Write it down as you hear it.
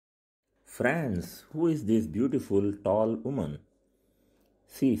Friends, who is this beautiful tall woman?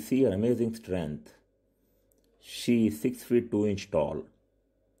 See her amazing strength. She is 6 feet 2 inch tall.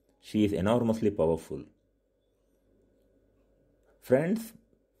 She is enormously powerful. Friends,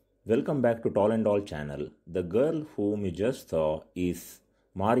 welcome back to Tall and All channel. The girl whom you just saw is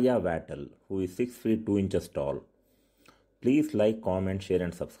Maria Wattel, who is 6 feet 2 inches tall. Please like, comment, share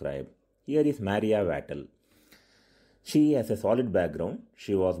and subscribe. Here is Maria Wattel. She has a solid background.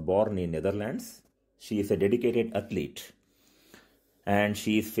 She was born in Netherlands. She is a dedicated athlete. And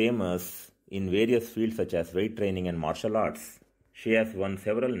she is famous in various fields such as weight training and martial arts. She has won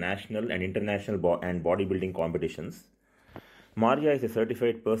several national and international bodybuilding competitions. Maria is a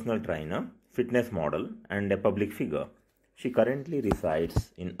certified personal trainer, fitness model, and a public figure. She currently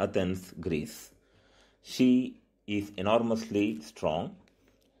resides in Athens, Greece. She is enormously strong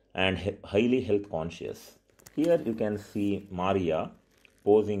and highly health conscious. Here you can see Maria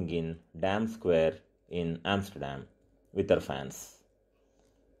posing in Dam Square in Amsterdam with her fans.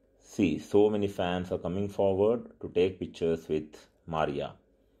 See, so many fans are coming forward to take pictures with Maria.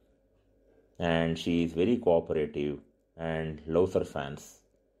 And she is very cooperative and loves her fans.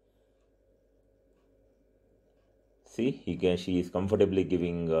 See, she is comfortably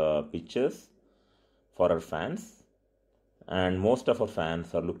giving pictures for her fans. And most of her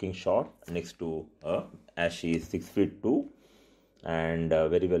fans are looking short next to her as she is 6 feet 2 and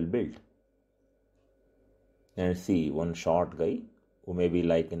very well built. And see, one short guy who may be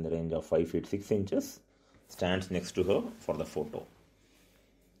like in the range of 5 feet 6 inches stands next to her for the photo.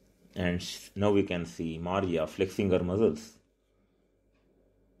 And now we can see Maria flexing her muscles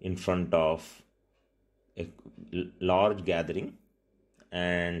in front of a large gathering.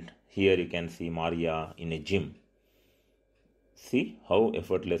 And here you can see Maria in a gym. See how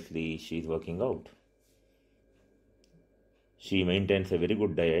effortlessly she is working out. She maintains a very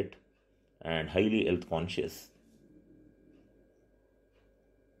good diet and highly health conscious.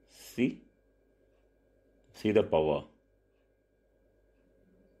 See the power.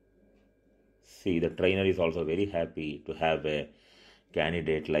 See, the trainer is also very happy to have a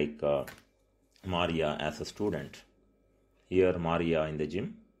candidate like Maria as a student. Here Maria in the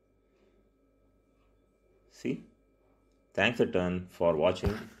gym. See. Thanks a ton for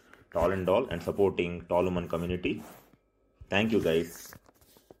watching Tall and All and supporting Tall Woman community. Thank you guys.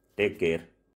 Take care.